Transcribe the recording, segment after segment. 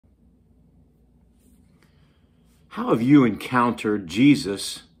How have you encountered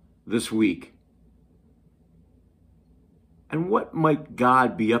Jesus this week? And what might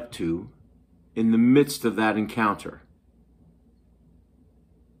God be up to in the midst of that encounter?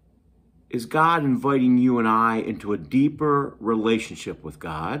 Is God inviting you and I into a deeper relationship with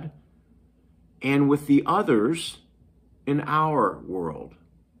God and with the others in our world?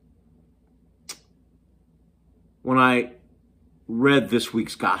 When I read this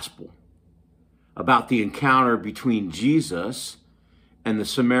week's gospel about the encounter between Jesus and the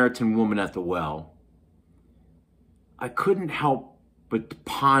Samaritan woman at the well, I couldn't help but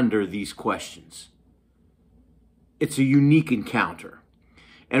ponder these questions. It's a unique encounter,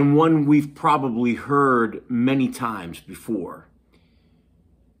 and one we've probably heard many times before.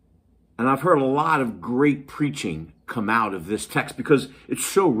 And I've heard a lot of great preaching come out of this text because it's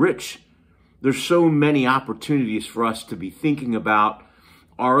so rich. There's so many opportunities for us to be thinking about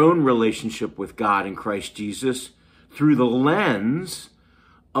our own relationship with God in Christ Jesus through the lens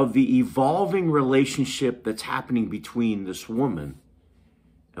of the evolving relationship that's happening between this woman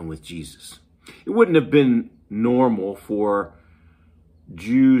and with Jesus. It wouldn't have been normal for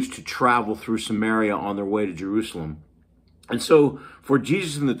Jews to travel through Samaria on their way to Jerusalem. And so for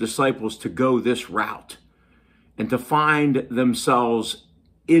Jesus and the disciples to go this route and to find themselves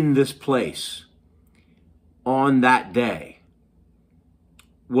in this place on that day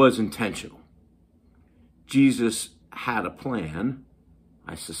was intentional. Jesus had a plan,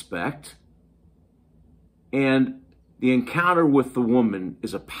 I suspect, and the encounter with the woman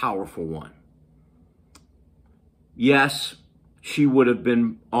is a powerful one. Yes, she would have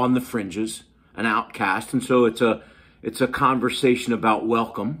been on the fringes, an outcast, and so it's a conversation about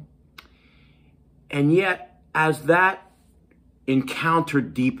welcome. And yet, as that encounter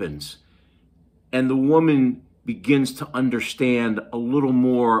deepens and the woman begins to understand a little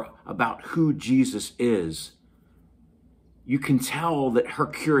more about who Jesus is, you can tell that her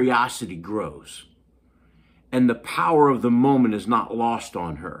curiosity grows and the power of the moment is not lost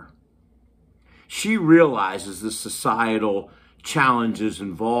on her. She realizes the societal challenges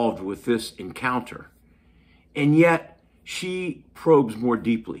involved with this encounter, and yet she probes more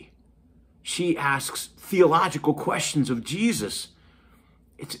deeply. She asks theological questions of Jesus.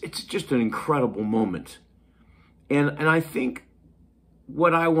 It's just an incredible moment. And I think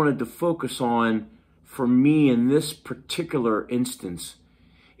what I wanted to focus on for me in this particular instance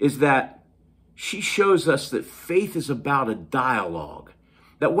is that she shows us that faith is about a dialogue.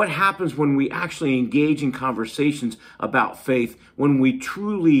 That what happens when we actually engage in conversations about faith, when we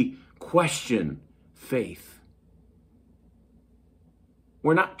truly question faith.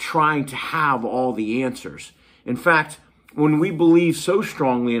 We're not trying to have all the answers. In fact, when we believe so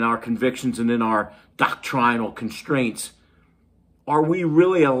strongly in our convictions and in our doctrinal constraints, are we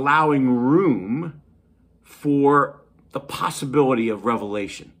really allowing room for the possibility of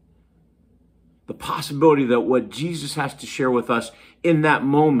revelation? The possibility that what Jesus has to share with us in that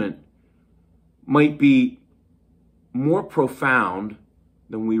moment might be more profound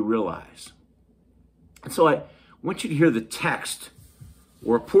than we realize. And so I want you to hear the text,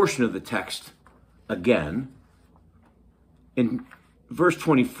 or a portion of the text, again. In verse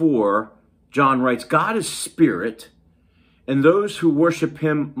 24, John writes, God is spirit, and those who worship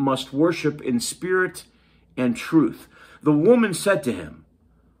him must worship in spirit and truth. The woman said to him,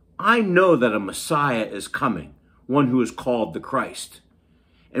 I know that a Messiah is coming, one who is called the Christ.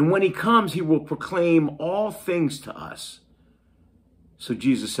 And when he comes, he will proclaim all things to us. So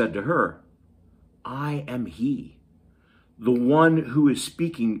Jesus said to her, I am he, the one who is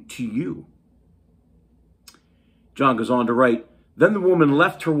speaking to you. John goes on to write, Then the woman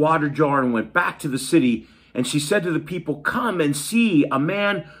left her water jar and went back to the city, and she said to the people, Come and see a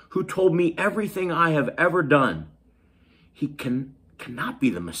man who told me everything I have ever done. He cannot be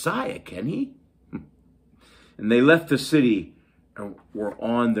the Messiah, can he? And they left the city and were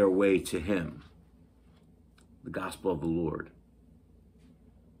on their way to him. The gospel of the Lord.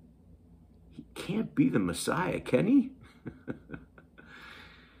 He can't be the Messiah, can he?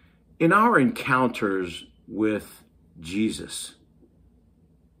 In our encounters with Jesus,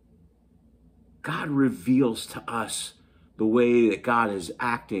 God reveals to us the way that God is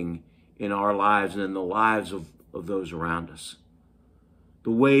acting in our lives and in the lives of those around us.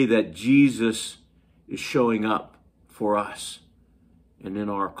 The way that Jesus is showing up for us and in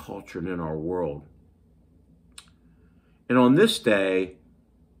our culture and in our world. And on this day,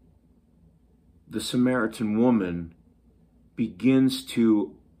 the Samaritan woman begins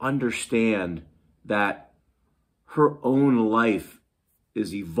to understand that her own life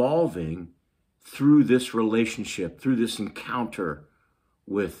is evolving through this relationship, through this encounter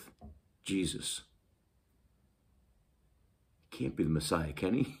with Jesus. can't be the Messiah,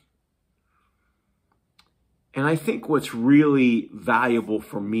 can he? And I think what's really valuable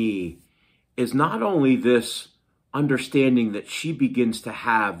for me is not only this understanding that she begins to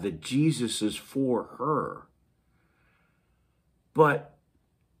have that Jesus is for her, but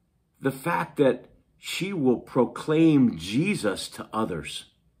the fact that she will proclaim Jesus to others.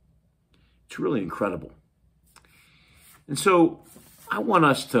 It's really incredible. And so I want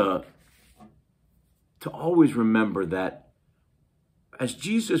us to always remember that as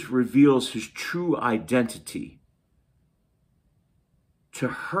Jesus reveals his true identity to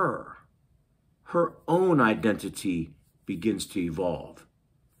her, her own identity begins to evolve.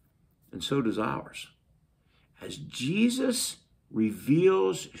 And so does ours. As Jesus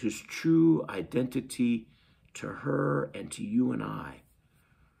reveals his true identity to her and to you and I,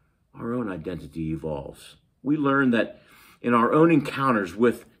 our own identity evolves. We learn that in our own encounters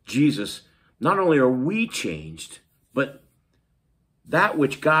with Jesus, not only are we changed, but that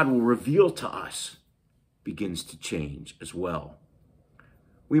which God will reveal to us begins to change as well.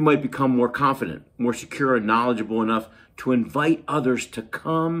 We might become more confident, more secure, and knowledgeable enough to invite others to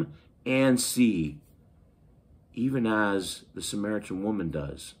come and see, even as the Samaritan woman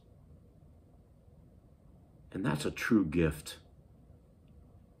does. And that's a true gift.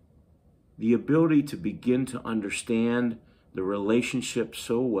 The ability to begin to understand the relationship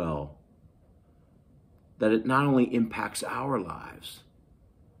so well that it not only impacts our lives,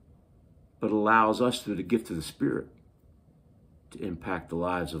 but allows us through the gift of the Spirit to impact the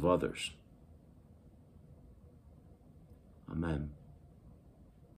lives of others. Amen.